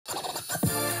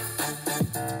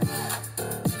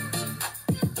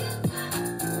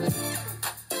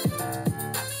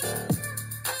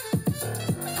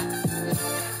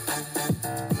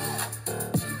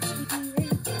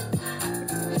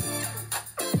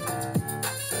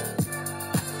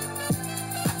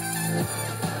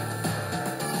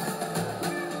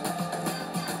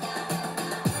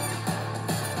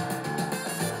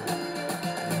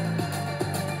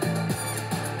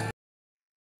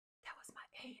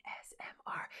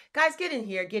ASMR. Guys, get in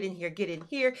here, get in here, get in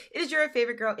here. It is your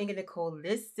favorite girl, Inga Nykole.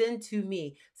 Listen to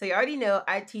me. So you already know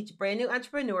I teach brand new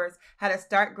entrepreneurs how to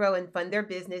start, grow, and fund their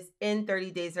business in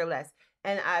 30 days or less.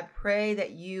 And I pray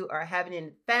that you are having a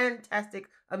fantastic,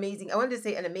 amazing, I wanted to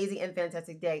say an amazing and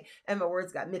fantastic day, and my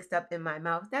words got mixed up in my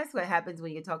mouth. That's what happens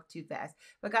when you talk too fast.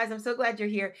 But guys, I'm so glad you're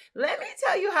here. Let me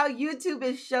tell you how YouTube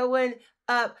is showing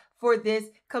up for this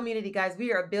community, guys.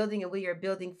 We are building and we are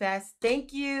building fast.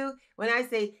 Thank you. When I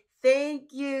say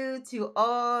thank you to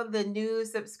all the new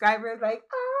subscribers, like,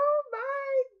 oh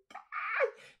my God.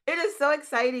 It is so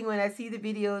exciting when I see the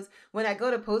videos, when I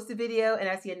go to post a video and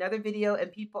I see another video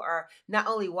and people are not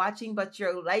only watching, but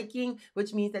you're liking,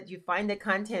 which means that you find the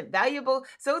content valuable.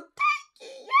 So thank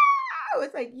you.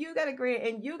 It's like you got a grant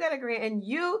and you got a grant and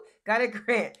you got a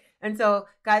grant. And so,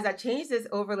 guys, I changed this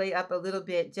overlay up a little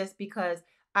bit just because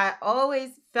I always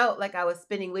felt like I was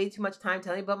spending way too much time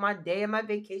telling you about my day and my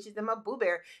vacations and my Boo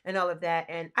Bear and all of that.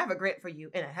 And I have a grant for you,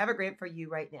 and I have a grant for you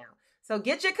right now. So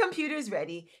get your computers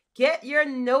ready. Get your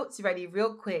notes ready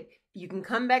real quick. You can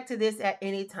come back to this at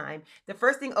any time. The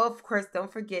first thing, oh, of course,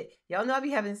 don't forget, y'all know I be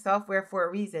having software for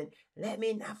a reason. Let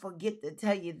me not forget to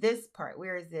tell you this part.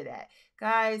 Where is it at?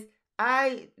 Guys,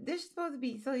 this is supposed to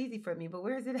be so easy for me, but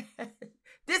where is it at?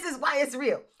 This is why it's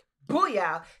real.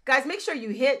 Booyah. Guys, make sure you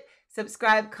hit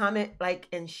subscribe, comment, like,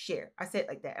 and share. I said it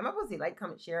like that. Am I supposed to say like,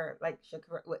 comment, share, like,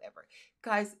 whatever?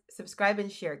 Guys, subscribe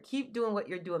and share. Keep doing what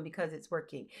you're doing because it's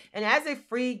working. And as a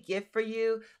free gift for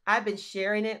you, I've been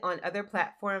sharing it on other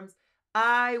platforms.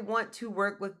 I want to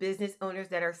work with business owners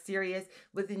that are serious,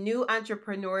 with the new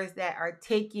entrepreneurs that are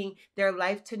taking their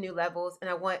life to new levels. And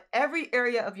I want every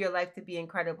area of your life to be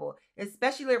incredible,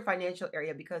 especially your financial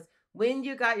area, because when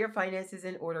you got your finances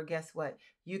in order, guess what?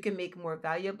 You can make more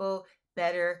valuable,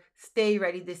 better, stay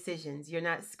ready decisions. You're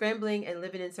not scrambling and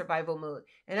living in survival mode.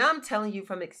 And I'm telling you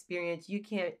from experience, you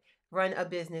can't run a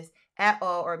business at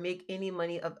all or make any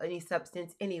money of any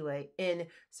substance anyway in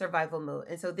survival mode.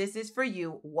 And so this is for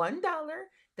you. $1.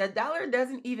 The dollar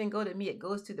doesn't even go to me. It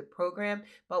goes to the program.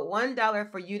 But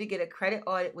 $1 for you to get a credit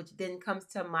audit, which then comes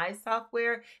to my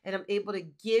software. And I'm able to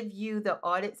give you the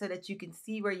audit so that you can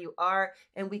see where you are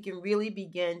and we can really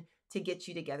begin to get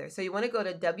you together. So you want to go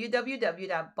to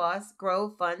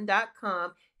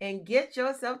www.bossgrowfund.com and get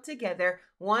yourself together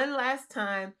one last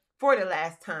time for the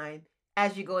last time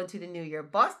as you go into the new year.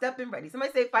 Bossed up and ready.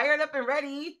 Somebody say fired up and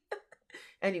ready.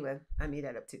 Anyway, I made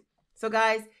that up too. So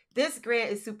guys, this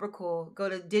grant is super cool. Go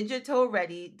to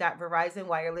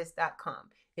digitalready.verizonwireless.com.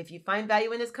 If you find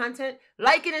value in this content,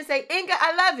 like it and say, Inga,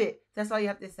 I love it. That's all you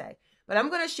have to say. But I'm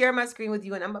going to share my screen with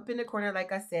you and I'm up in the corner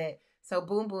like I said. So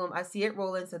boom, boom, I see it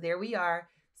rolling. So there we are.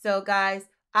 So guys,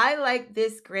 I like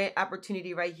this grant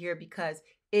opportunity right here because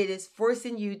it is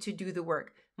forcing you to do the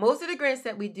work. Most of the grants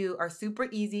that we do are super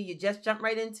easy. You just jump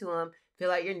right into them.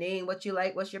 Fill out your name, what you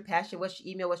like, what's your passion, what's your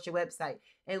email, what's your website.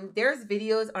 And there's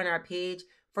videos on our page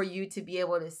for you to be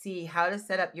able to see how to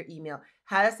set up your email,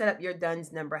 how to set up your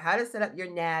DUNS number, how to set up your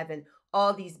NAV and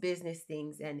all these business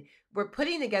things. And we're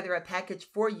putting together a package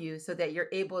for you so that you're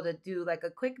able to do like a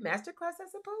quick masterclass, I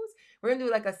suppose. We're going to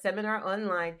do like a seminar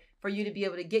online for you to be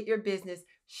able to get your business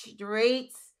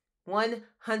straight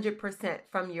 100%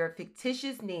 from your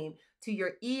fictitious name to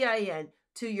your EIN,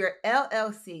 to your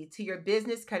LLC, to your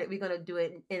business credit. We're going to do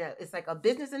it it's like a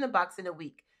business in a box in a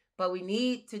week. But we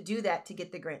need to do that to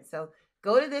get the grant. So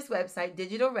go to this website,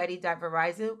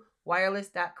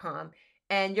 digitalready.verizonwireless.com,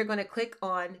 and you're going to click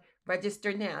on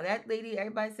register now. That lady,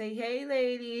 everybody say, hey,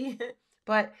 lady.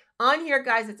 But on here,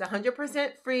 guys, it's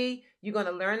 100% free. You're going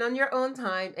to learn on your own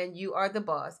time, and you are the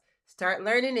boss. Start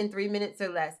learning in 3 minutes or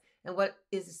less. And what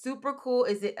is super cool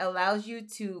is it allows you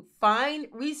to find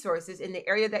resources in the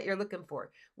area that you're looking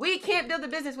for. We can't build a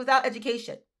business without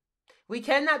education. We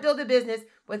cannot build a business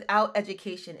without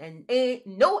education, and ain't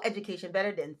no education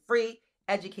better than free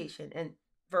education. And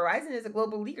Verizon is a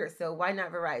global leader, so why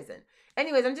not Verizon?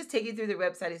 Anyways, I'm just taking you through the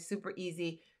website. It's super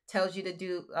easy. Tells you to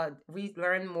do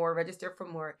learn more, register for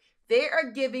more. They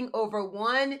are giving over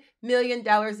 $1 million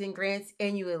in grants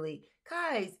annually.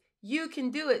 Guys, you can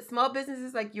do it. Small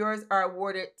businesses like yours are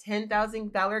awarded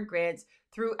 $10,000 grants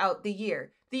throughout the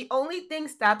year. The only thing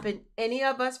stopping any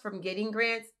of us from getting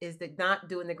grants is not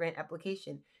doing the grant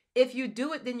application. If you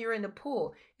do it, then you're in the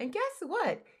pool. And guess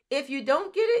what? If you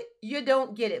don't get it, you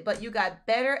don't get it. But you got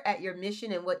better at your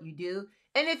mission and what you do.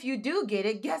 And if you do get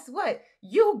it, guess what?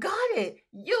 You got it.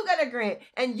 You got a grant.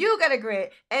 And you got a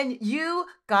grant. And you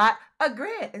got a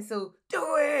grant. And so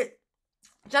do it.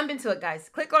 Jump into it, guys.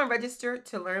 Click on register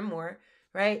to learn more,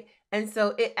 right? And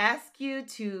so it asks you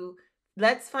to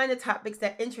let's find the topics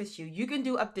that interest you. You can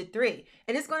do up to 3.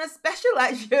 And it's going to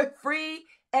specialize your free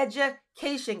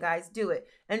education, guys. Do it.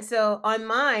 And so on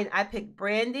mine, I picked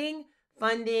branding,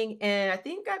 funding, and I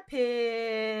think I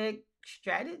picked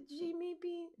strategy,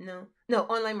 maybe? No,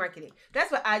 online marketing.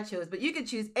 That's what I chose, but you could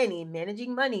choose any: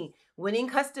 managing money, winning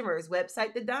customers,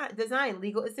 website design,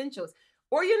 legal essentials.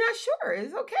 Or you're not sure.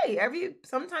 It's okay.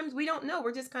 Sometimes we don't know.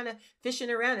 We're just kind of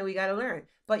fishing around and we got to learn.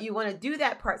 But you want to do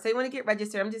that part. So you want to get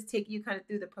registered. I'm just taking you kind of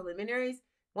through the preliminaries.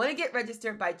 Want to get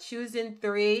registered by choosing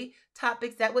 3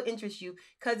 topics that will interest you,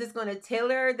 because it's going to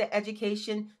tailor the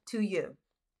education to you.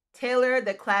 Tailor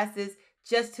the classes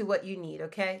just to what you need,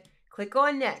 okay? Click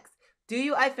on next. Do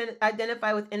you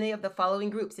identify with any of the following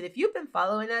groups? And if you've been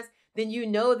following us, then you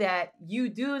know that you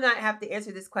do not have to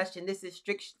answer this question. This is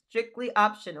strictly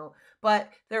optional. But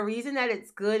the reason that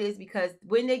it's good is because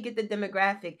when they get the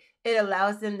demographic, it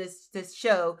allows them to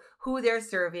show who they're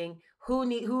serving,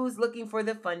 who's looking for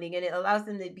the funding, and it allows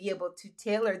them to be able to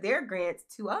tailor their grants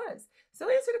to us. So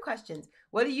answer the questions.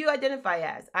 What do you identify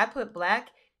as? I put Black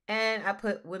and I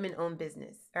put women-owned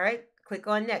business. All right, click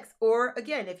on next. Or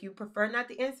again, if you prefer not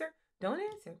to answer, don't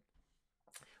answer.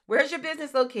 Where's your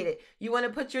business located? You want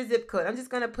to put your zip code. I'm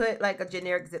just going to put like a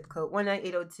generic zip code,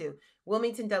 19802,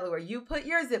 Wilmington, Delaware. You put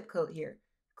your zip code here.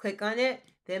 Click on it,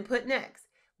 then put next.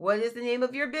 What is the name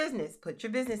of your business? Put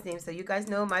your business name. So you guys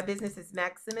know my business is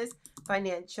Maximus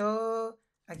Financial.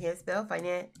 I can't spell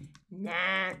finance.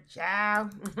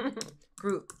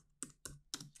 Group.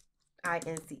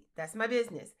 INC. That's my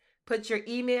business. Put your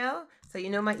email. So you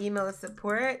know my email is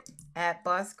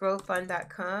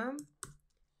support@bossgrowfund.com.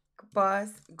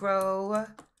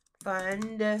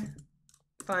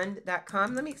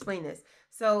 bossgrowfund.com. Let me explain this.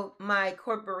 So my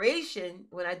corporation,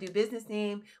 when I do business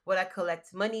name, what I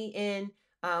collect money in,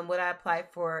 what I apply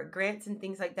for grants and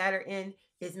things like that are in,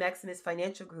 is Maximus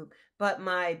Financial Group. But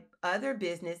my other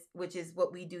business, which is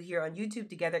what we do here on YouTube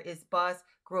together, is Boss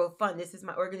Grow Fund. This is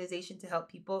my organization to help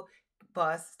people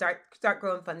start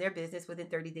grow and fund their business within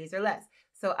 30 days or less.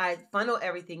 So I funnel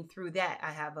everything through that.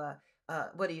 I have a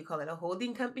what do you call it? A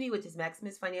holding company, which is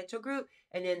Maximus Financial Group,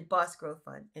 and then Boss Grow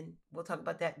Fund. And we'll talk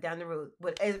about that down the road.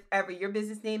 Whatever your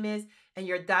business name is and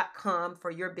your .com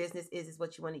for your business is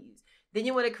what you want to use. Then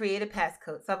you want to create a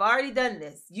passcode. So I've already done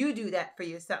this. You do that for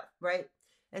yourself, right?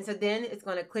 And so then it's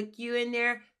going to click you in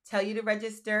there, tell you to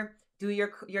register, do your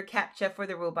CAPTCHA for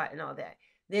the robot and all that.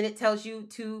 Then it tells you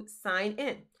to sign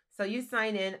in. So you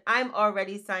sign in. I'm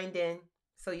already signed in.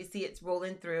 So you see it's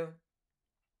rolling through.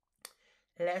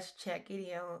 Let's check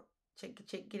it out. Check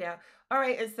it out. All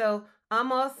right. And so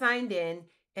I'm all signed in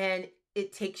and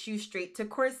it takes you straight to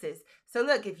courses. So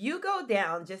look, if you go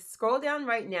down, just scroll down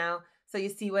right now so you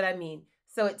see what I mean.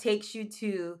 So it takes you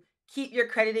to keep your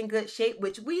credit in good shape,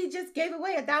 which we just gave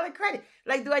away $1 credit.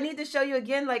 Like, do I need to show you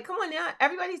again? Like, come on now.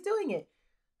 Everybody's doing it.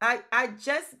 I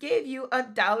just gave you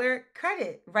 $1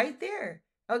 credit right there.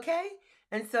 Okay.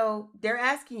 And so they're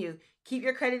asking you, keep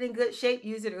your credit in good shape,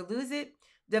 use it or lose it.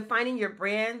 Defining your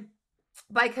brand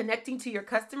by connecting to your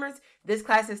customers. This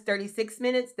class is 36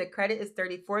 minutes. The credit is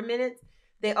 34 minutes.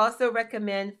 They also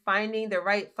recommend finding the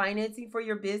right financing for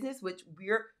your business, which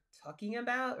we're talking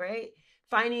about, right?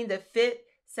 Finding the fit,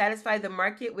 satisfy the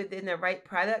market within the right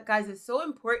product. Guys, it's so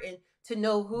important to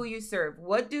know who you serve.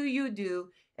 What do you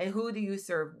do and who do you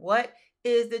serve? What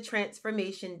is the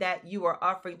transformation that you are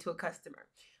offering to a customer?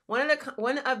 One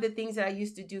of the things that I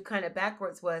used to do kind of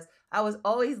backwards was I was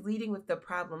always leading with the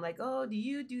problem. Like, oh, do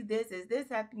you do this? Is this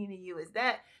happening to you? Is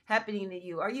that happening to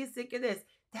you? Are you sick of this?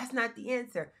 That's not the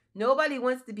answer. Nobody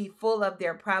wants to be full of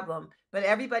their problem, but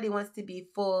everybody wants to be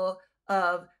full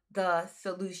of the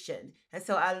solution. And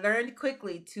so I learned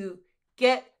quickly to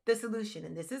get the solution.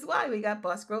 And this is why we got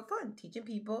Boss Grow Fund, teaching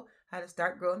people how to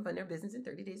start, grow, and fund their business in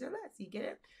 30 days or less. You get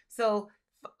it? So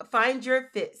find your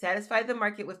fit, satisfy the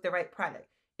market with the right product.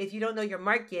 If you don't know your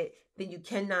market, then you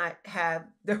cannot have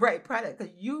the right product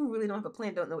because you really don't have a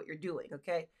plan, don't know what you're doing,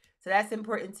 okay? So that's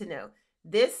important to know.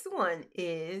 This one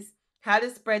is how to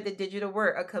spread the digital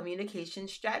word, a communication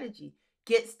strategy.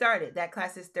 Get started. That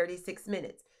class is 36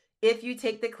 minutes. If you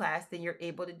take the class, then you're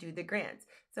able to do the grants.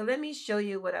 So let me show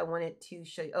you what I wanted to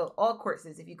show you. Oh, all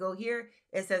courses. If you go here,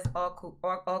 it says all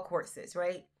courses,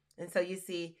 right? And so you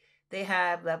see they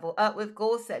have level up with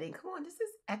goal setting. Come on, this is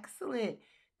excellent.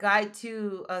 Guide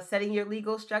to setting your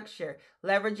legal structure,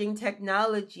 leveraging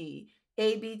technology,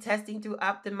 A/B testing through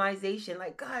optimization.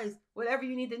 Like, guys, whatever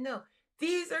you need to know.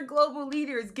 These are global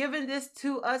leaders giving this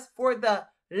to us for the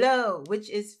low, which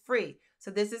is free. So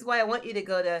this is why I want you to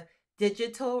go to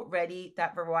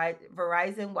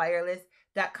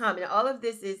digitalready.verizonwireless.com. And all of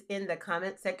this is in the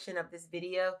comment section of this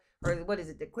video, or what is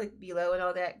it, the click below and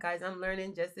all that. Guys, I'm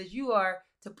learning just as you are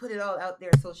to put it all out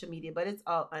there on social media, but it's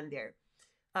all on there.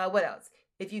 What else?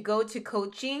 If you go to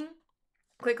coaching,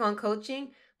 click on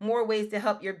coaching, more ways to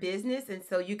help your business. And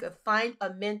so you can find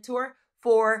a mentor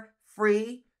for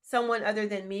free, someone other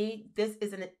than me. This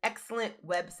is an excellent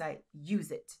website.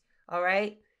 Use it. All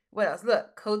right. What else?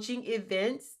 Look, coaching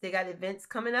events. They got events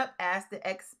coming up. Ask the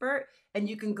expert. And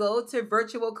you can go to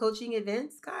virtual coaching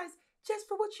events, guys, just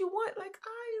for what you want. Like,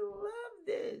 I love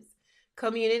this.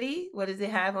 Community. What does it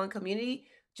have on community?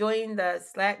 Join the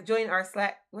Slack. Join our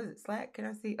Slack. What is it? Slack? Can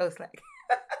I see? Oh, Slack.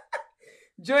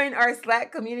 Join our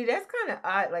Slack community. That's kind of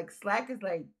odd. Like Slack is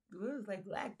like, it's like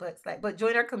black, but Slack. But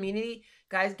join our community.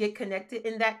 Guys, get connected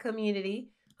in that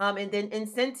community. And then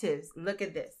incentives. Look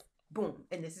at this. Boom.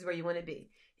 And this is where you want to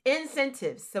be.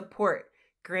 Incentives, support.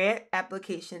 Grant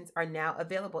applications are now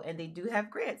available. And they do have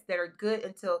grants that are good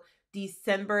until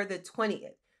December the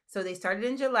 20th. So they started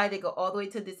in July. They go all the way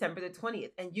to December the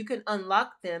 20th. And you can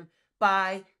unlock them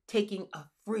by taking a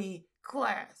free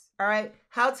class. All right.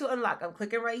 How to unlock. I'm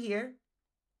clicking right here.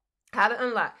 How to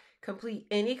unlock. Complete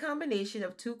any combination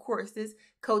of 2 courses,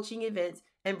 coaching events,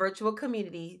 and virtual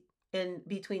community in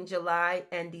between July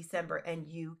and December, and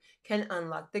you can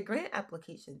unlock the grant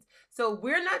applications. So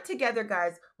we're not together,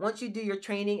 guys. Once you do your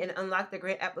training and unlock the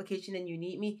grant application and you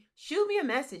need me, shoot me a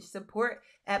message,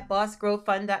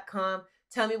 support@bossgrowfund.com.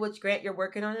 Tell me which grant you're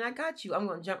working on, and I got you. I'm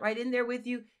going to jump right in there with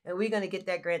you, and we're going to get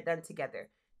that grant done together.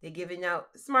 They're giving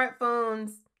out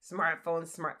smartphones.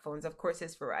 Of course,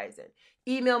 it's Verizon.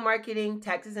 Email marketing,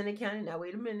 taxes and accounting. Now,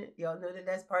 wait a minute. Y'all know that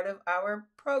that's part of our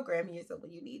program here. So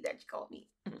when you need that, you call me.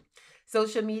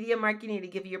 Social media marketing to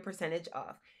give you a percentage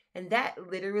off. And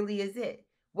that literally is it.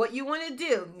 What you want to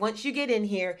do once you get in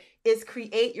here is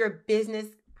create your business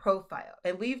profile.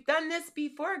 And we've done this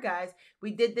before, guys.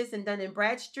 We did this in Dun &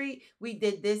 Bradstreet. We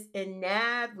did this in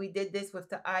NAV. We did this with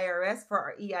the IRS for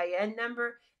our EIN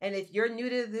number. And if you're new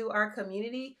to our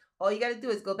community, all you got to do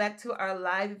is go back to our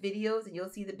live videos and you'll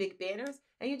see the big banners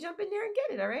and you jump in there and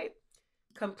get it, all right?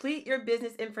 Complete your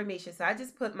business information. So I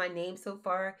just put my name so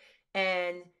far,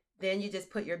 and then you just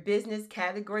put your business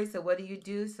category. So what do you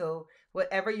do? So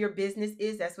whatever your business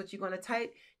is, that's what you're going to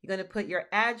type. You're going to put your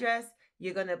address.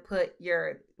 You're going to put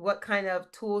what kind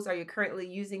of tools are you currently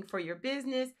using for your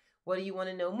business? What do you want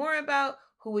to know more about?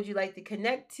 Who would you like to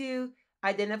connect to?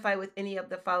 Identify with any of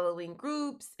the following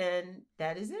groups, and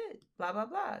that is it. Blah, blah,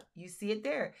 blah. You see it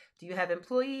there. Do you have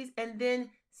employees? And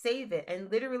then save it. And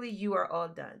literally, you are all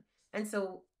done. And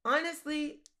so,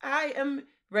 honestly, I am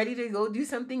ready to go do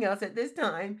something else at this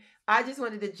time. I just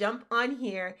wanted to jump on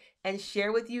here and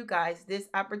share with you guys this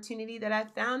opportunity that I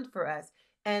found for us.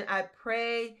 And I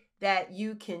pray that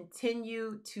you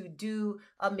continue to do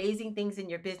amazing things in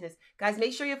your business. Guys,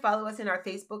 make sure you follow us in our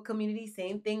Facebook community.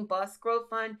 Same thing, Boss Grow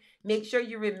Fund. Make sure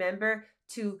you remember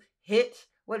to hit,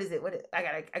 I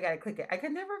gotta click it. I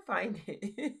can never find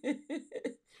it.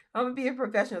 I'm gonna be a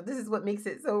professional. This is what makes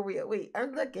it so real. Wait,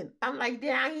 I'm looking. I'm like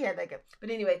down here.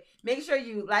 But anyway, make sure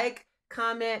you like,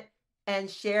 comment,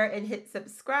 and share and hit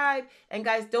subscribe. And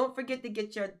guys, don't forget to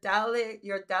get your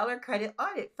dollar credit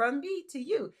audit from me to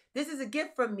you. This is a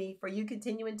gift from me for you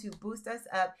continuing to boost us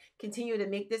up, continue to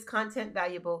make this content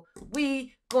valuable.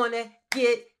 We gonna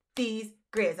get these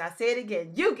grants. I'll say it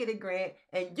again. You get a grant,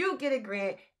 and you get a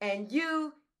grant, and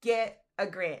you get a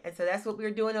grant. And so that's what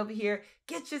we're doing over here.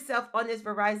 Get yourself on this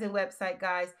Verizon website,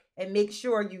 guys, and make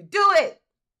sure you do it.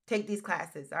 Take these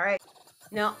classes, all right?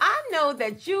 Now, I know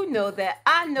that you know that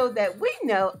I know that we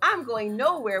know I'm going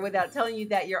nowhere without telling you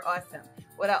that you're awesome.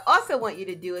 What I also want you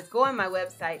to do is go on my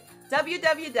website,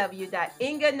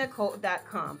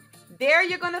 www.inganykole.com. There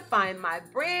you're going to find my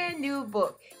brand new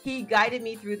book, He Guided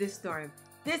Me Through the Storm.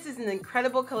 This is an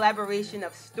incredible collaboration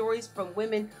of stories from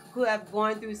women who have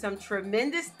gone through some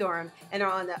tremendous storm and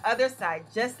are on the other side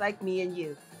just like me and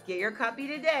you. Get your copy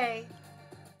today.